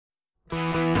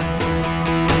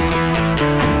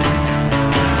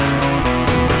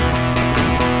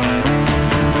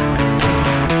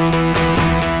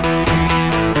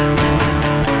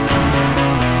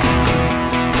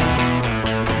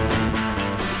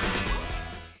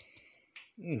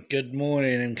Good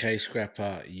morning, MK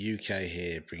Scrapper UK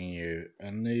here, bringing you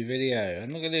a new video.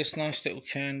 And look at this nice little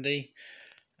candy,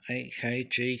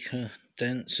 8kg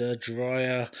condenser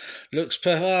dryer. Looks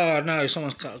perfect. Oh no,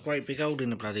 someone's got a great big hole in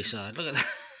the bloody side. Look at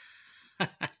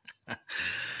that.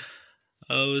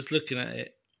 I was looking at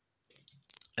it.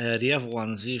 The other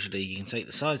ones usually you can take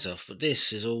the sides off, but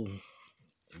this is all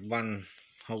one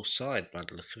whole side by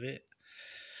the look of it.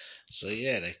 So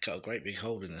yeah, they've got a great big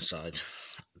hole in the side.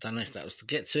 I don't know if that was to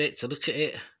get to it, to look at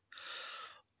it,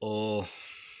 or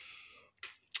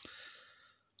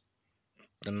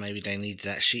then maybe they needed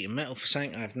that sheet of metal for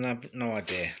something. I have no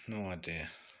idea.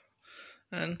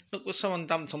 And look what someone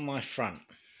dumped on my front.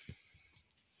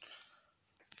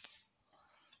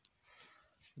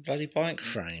 Bloody bike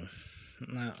frame.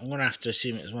 Now, I'm going to have to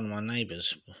assume it was one of my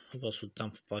neighbours. Who else would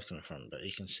dump a bike on the front? But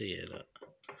you can see it, look.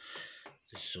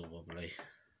 This is all wobbly.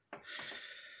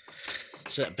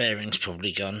 So that bearing's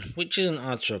probably gone, which isn't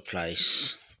hard to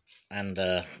replace. And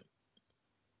the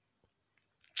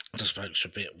spokes are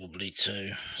a bit wobbly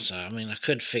too. So, I mean, I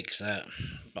could fix that,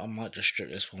 but I might just strip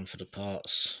this one for the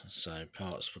parts. So,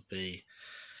 parts would be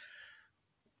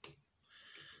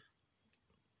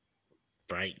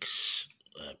brakes,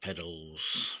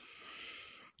 pedals,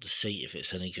 the seat if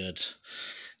it's any good,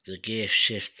 the gear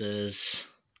shifters,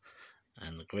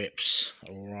 and the grips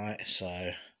are alright.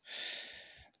 So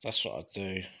that's what I'd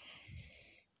do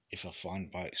if I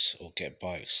find bikes or get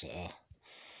bikes that are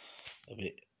a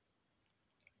bit.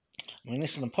 I mean,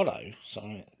 this is an Apollo, so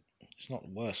it's not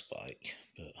the worst bike,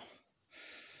 but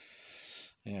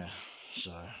yeah.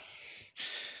 So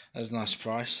that's a nice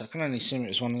price. I can only assume it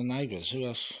was one of the neighbours. Who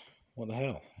else? What the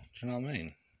hell? Do you know what I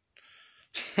mean?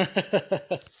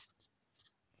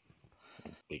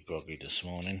 Bit groggy this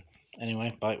morning.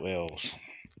 Anyway, bike wheels.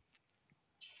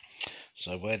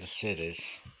 So where the SID is,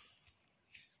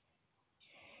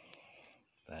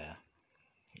 there,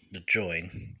 the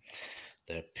join,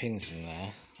 there are pins in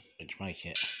there which make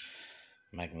it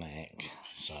magnetic.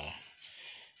 So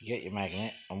you get your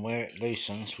magnet, and where it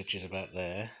loosens, which is about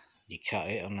there, you cut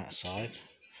it on that side.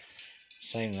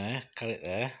 Same there, cut it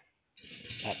there.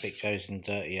 That bit goes in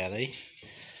dirty alley.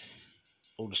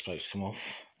 All the spokes come off.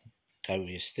 Go with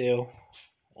your steel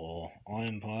or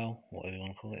iron pile, whatever you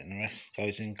want to call it, and the rest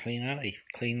goes in clean alley,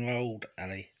 clean rolled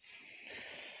alley.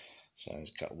 So there's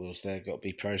a couple of wheels there, got to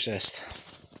be processed,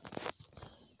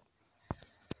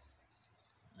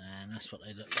 and that's what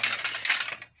they look like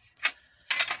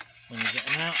when you get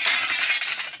them out.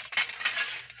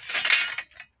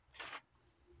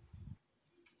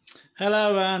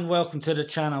 Hello and welcome to the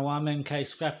channel. I'm MK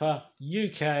Scrapper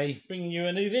UK, bringing you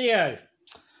a new video.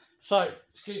 So,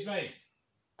 excuse me.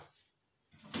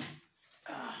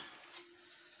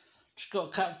 Just got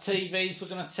a couple of TVs we're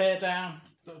going to tear down,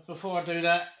 but before I do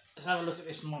that, let's have a look at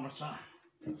this monitor.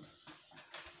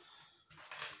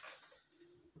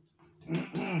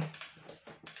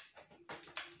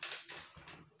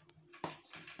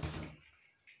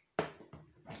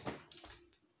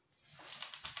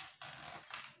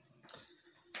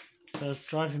 So I was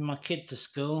driving my kid to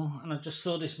school and I just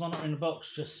saw this monitor in the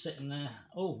box just sitting there.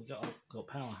 Oh, we got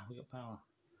power. We got power.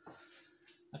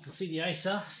 I can see the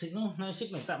Acer signal. No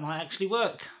signal. That might actually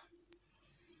work.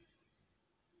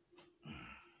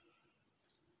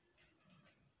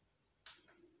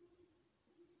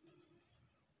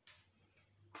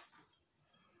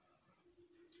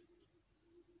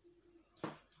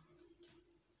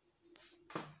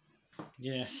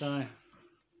 Yeah, so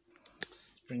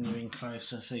bring you in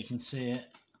closer so you can see it.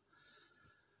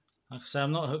 Like I say,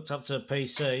 I'm not hooked up to a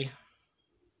PC.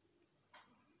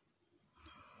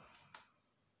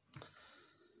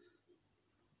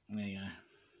 There you go.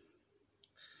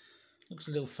 Looks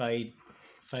a little fadey,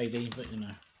 but you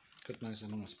know, good knows how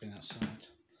long it's been outside.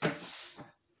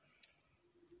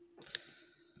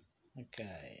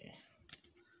 Okay,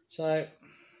 so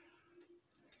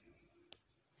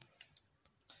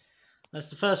that's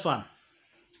the first one.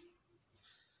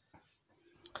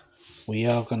 We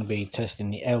are going to be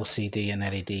testing the LCD and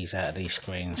LEDs out of these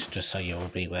screens, just so you'll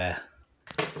be aware.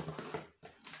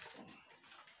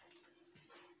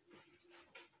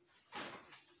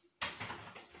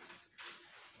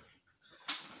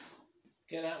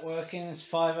 Get that working. It's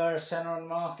 5 center on the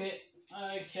market.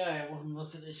 Okay, we'll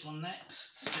look at this one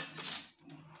next.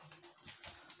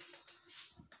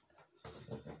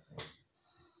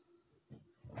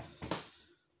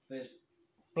 There's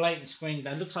blatant screen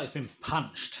there. Looks like it's been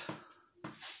punched.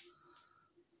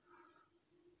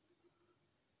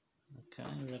 Okay,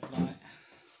 red light.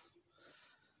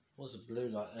 Was a blue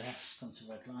light there. It's gone to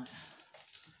red light.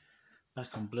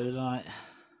 Back on blue light.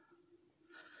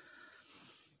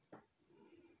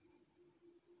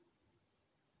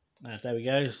 There we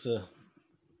go, it's the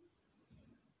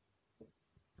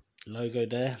logo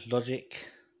there, Logic.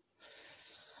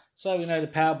 So we know the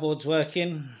power board's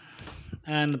working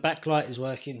and the backlight is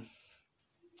working,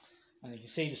 and you can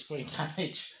see the screen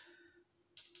damage.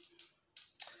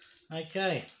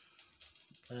 Okay,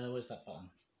 where's that button?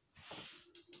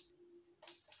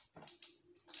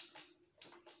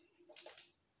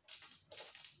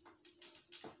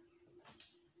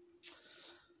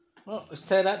 Well, let's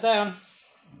tear that down.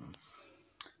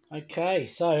 Okay,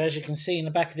 so as you can see in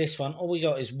the back of this one, all we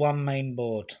got is one main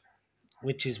board,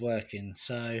 which is working.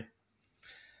 So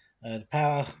the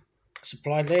power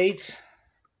supply leads.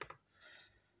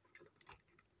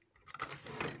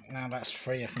 Now that's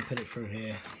free, I can put it through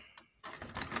here.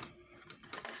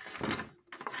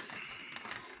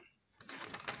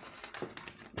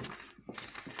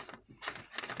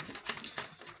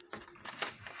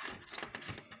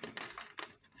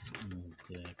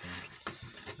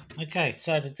 Okay,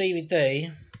 so the DVD,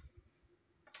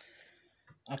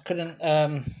 I couldn't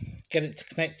get it to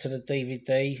connect to the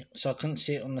DVD, so I couldn't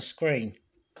see it on the screen.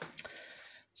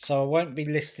 So I won't be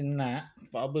listing that,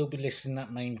 but I will be listing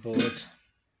that main board.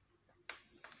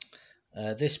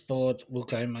 This board will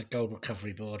go in my gold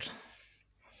recovery board.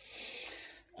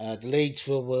 The leads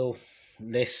will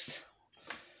list,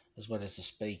 as well as the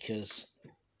speakers.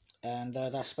 And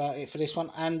that's about it for this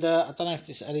one. And I don't know if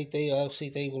this LED or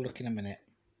LCD will look in a minute.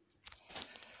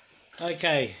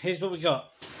 Okay, here's what we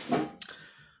got.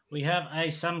 We have a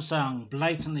Samsung,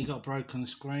 blatantly got a broken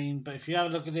screen, but if you have a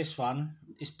look at this one,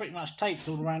 it's pretty much taped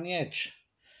all around the edge.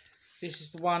 This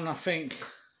is the one I think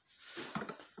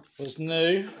was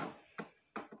new,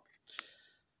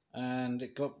 and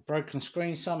it got broken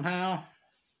screen somehow.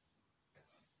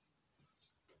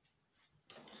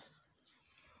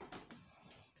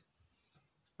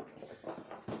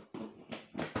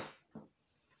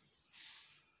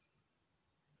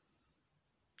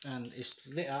 And it's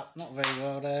lit up, not very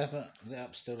well there, but lit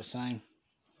up still the same.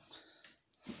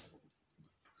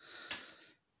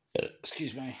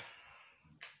 Excuse me.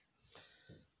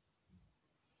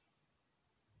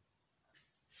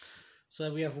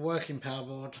 So we have a working power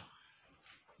board.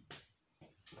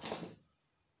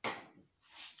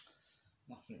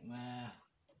 Nothing there.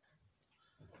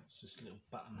 It's just a little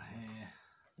button here.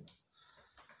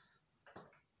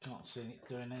 Can't see it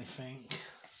doing anything.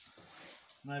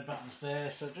 No buttons there,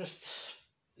 so just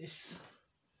this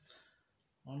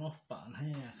on-off button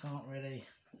here.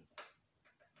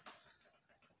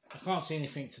 I can't see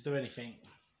anything to do anything.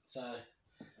 So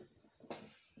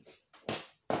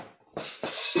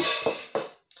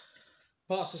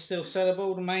parts are still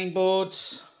sellable. The main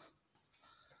boards,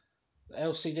 the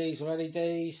LCDs or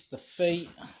LEDs, the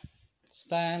feet,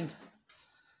 stand.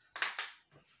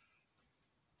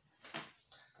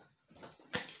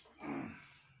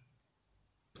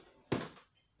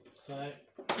 So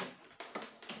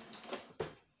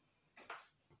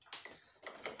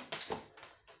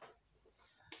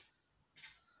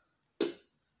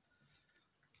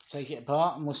take it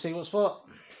apart and we'll see what's what.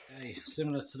 Okay,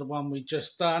 similar to the one we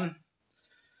just done,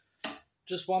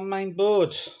 just one main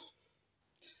board.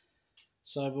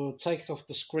 So we'll take off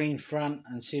the screen front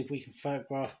and see if we can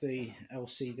photograph the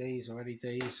LCDs or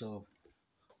LEDs or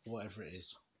whatever it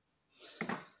is.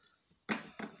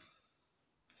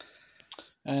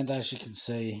 And as you can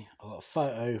see, I've got a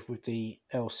photo with the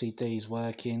LCDs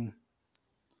working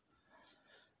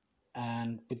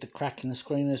and with the crack in the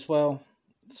screen as well,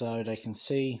 so they can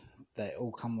see they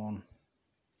all come on.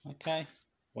 Okay,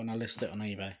 when I list it on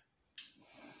eBay.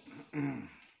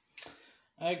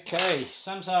 Okay,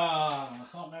 Samsung. I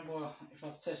can't remember if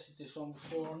I've tested this one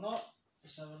before or not.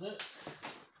 Let's have a look.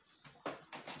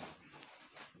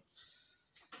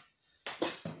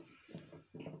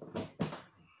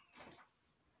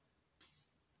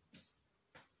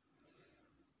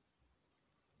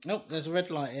 Oh, there's a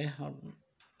red light here.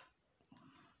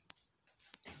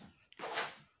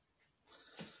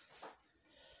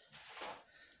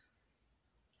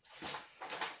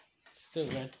 Still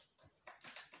red.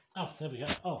 Oh, there we go.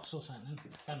 Oh, I saw something then.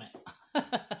 Damn it.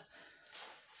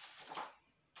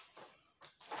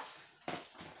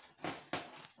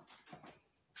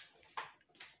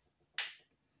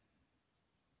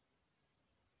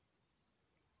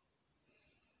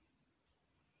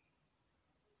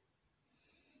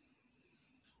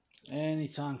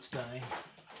 Anytime today.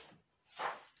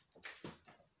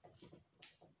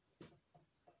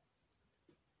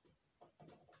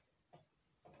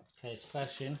 Okay, it's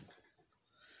flashing.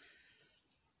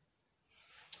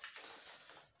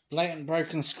 Blatant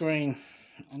broken screen,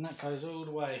 and that goes all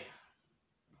the way.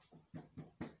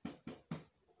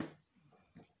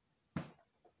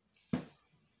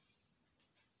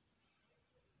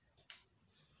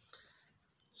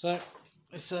 So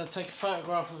let's take a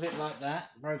photograph of it like that,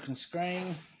 broken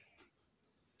screen,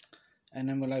 and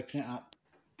then we'll open it up.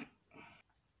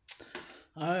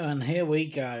 Oh, and here we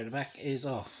go, the back is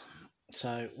off.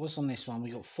 So what's on this one?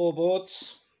 We got 4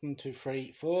 boards, 1, 2,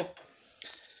 3, 4.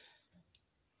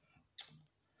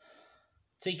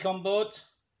 T-Con board,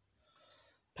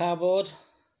 power board,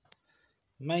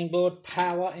 main board,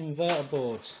 power inverter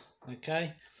board.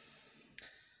 Okay,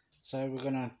 so we're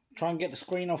gonna try and get the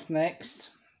screen off next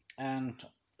and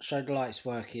show the lights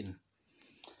working,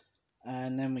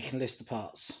 and then we can list the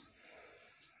parts.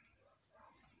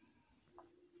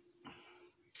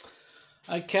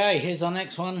 Okay, here's our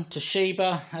next one,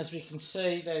 Toshiba. As we can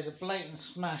see, there's a blatant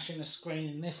smash in the screen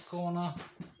in this corner.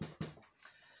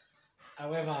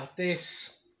 However,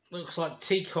 this looks like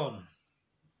T-Con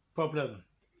problem.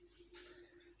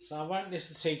 So I won't list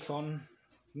the T-Con.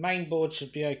 Main board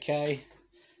should be okay.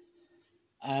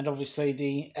 And obviously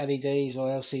the LEDs or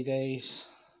LCDs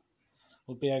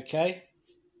will be okay.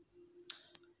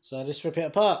 So let's rip it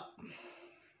apart.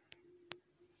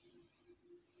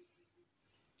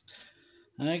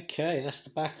 Okay, that's the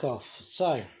back off.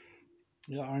 So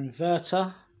we've got our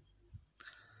inverter,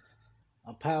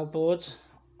 our power board,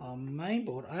 our main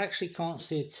board. I actually can't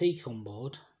see a T-Con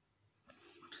board.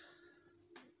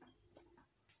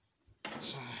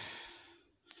 So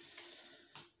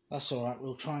that's alright,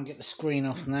 we'll try and get the screen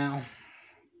off now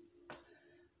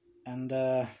and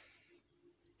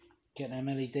get them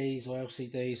LEDs or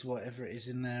LCDs, whatever it is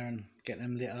in there, and get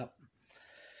them lit up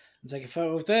and take a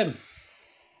photo of them.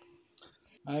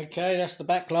 Okay, that's the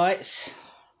backlights.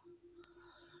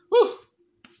 Woo!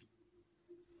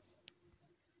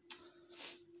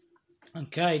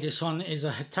 Okay, this one is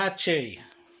a Hitachi.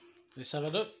 Let's have a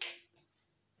look.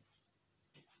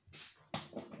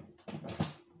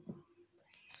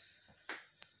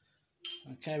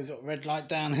 Okay, we've got red light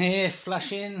down here,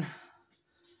 flashing,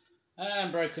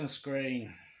 and broken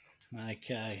screen.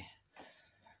 Okay,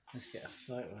 let's get a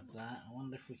photo of that. I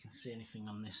wonder if we can see anything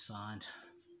on this side.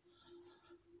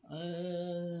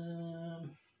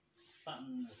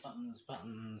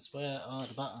 Buttons, where are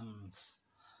the buttons?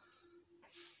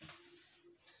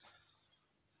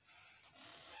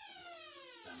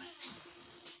 Damn it.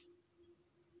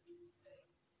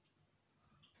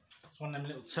 It's one of them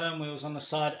little turn wheels on the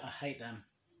side. I hate them.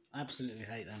 Absolutely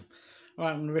hate them.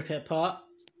 Alright, I'm going to rip it apart.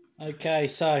 Okay,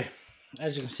 so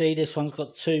as you can see, this one's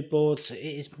got 2 boards. It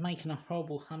is making a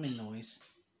horrible humming noise.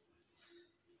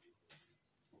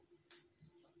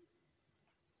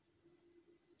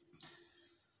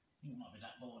 It might be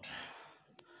that board.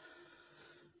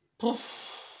 Poof.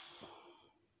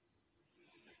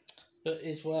 But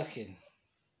it's working.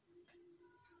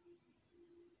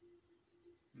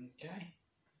 Okay.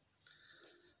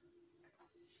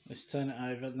 Let's turn it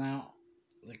over now.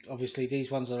 Obviously these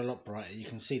ones are a lot brighter. You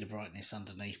can see the brightness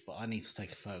underneath, but I need to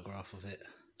take a photograph of it.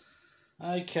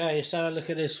 Okay, so look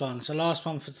at this one. It's the last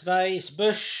one for today. It's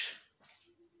Bosch.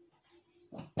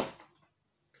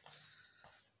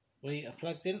 We are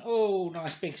plugged in. Oh,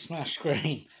 nice big smash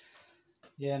screen.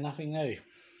 Yeah, nothing new.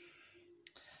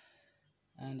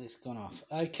 And it's gone off.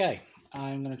 Okay,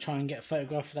 I'm going to try and get a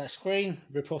photograph of that screen,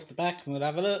 rip off the back, and we'll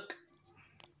have a look.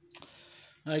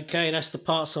 Okay, that's the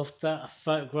parts off that. I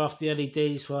photographed the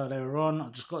LEDs while they were on.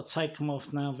 I've just got to take them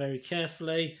off now very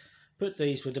carefully. Put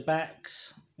these with the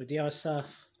backs, with the other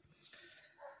stuff.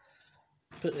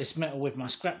 Put this metal with my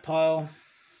scrap pile.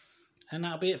 And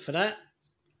that'll be it for that.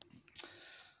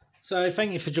 So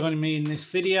thank you for joining me in this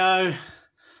video.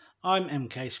 I'm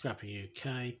MK Scrapper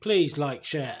UK. Please like,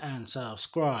 share and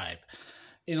subscribe.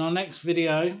 In our next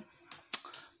video,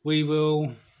 we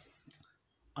will,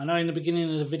 I know in the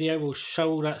beginning of the video, we'll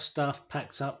show all that stuff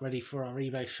packed up ready for our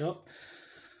eBay shop,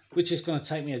 which is going to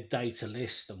take me a day to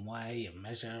list and weigh and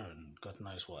measure and God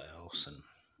knows what else. And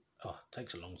oh, it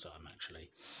takes a long time actually.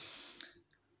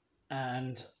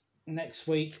 And next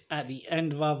week, at the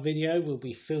end of our video, we'll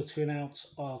be filtering out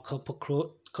our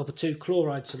copper 2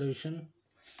 chloride solution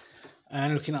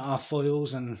and looking at our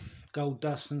foils and gold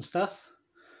dust and stuff.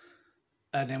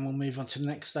 And then we'll move on to the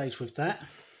next stage with that.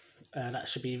 That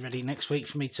should be ready next week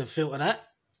for me to filter that.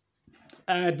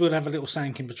 And we'll have a little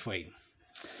sank in between.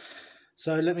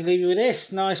 So let me leave you with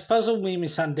this nice puzzle me and my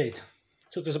son did.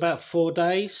 Took us about 4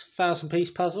 days,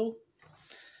 1,000-piece puzzle.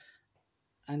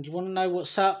 And you want to know what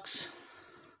sucks?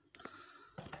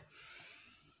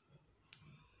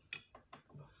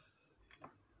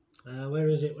 Where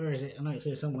is it? Where is it? I know it's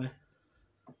here somewhere.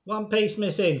 1 piece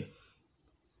missing.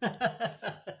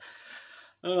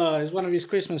 Oh, it's one of his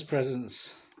Christmas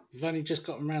presents. We've only just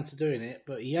gotten around to doing it,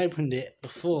 but he opened it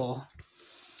before.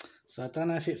 So I don't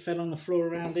know if it fell on the floor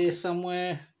around here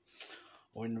somewhere,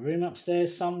 or in the room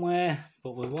upstairs somewhere,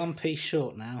 but we're one piece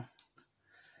short now.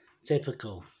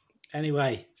 Typical.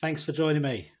 Anyway, thanks for joining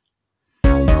me.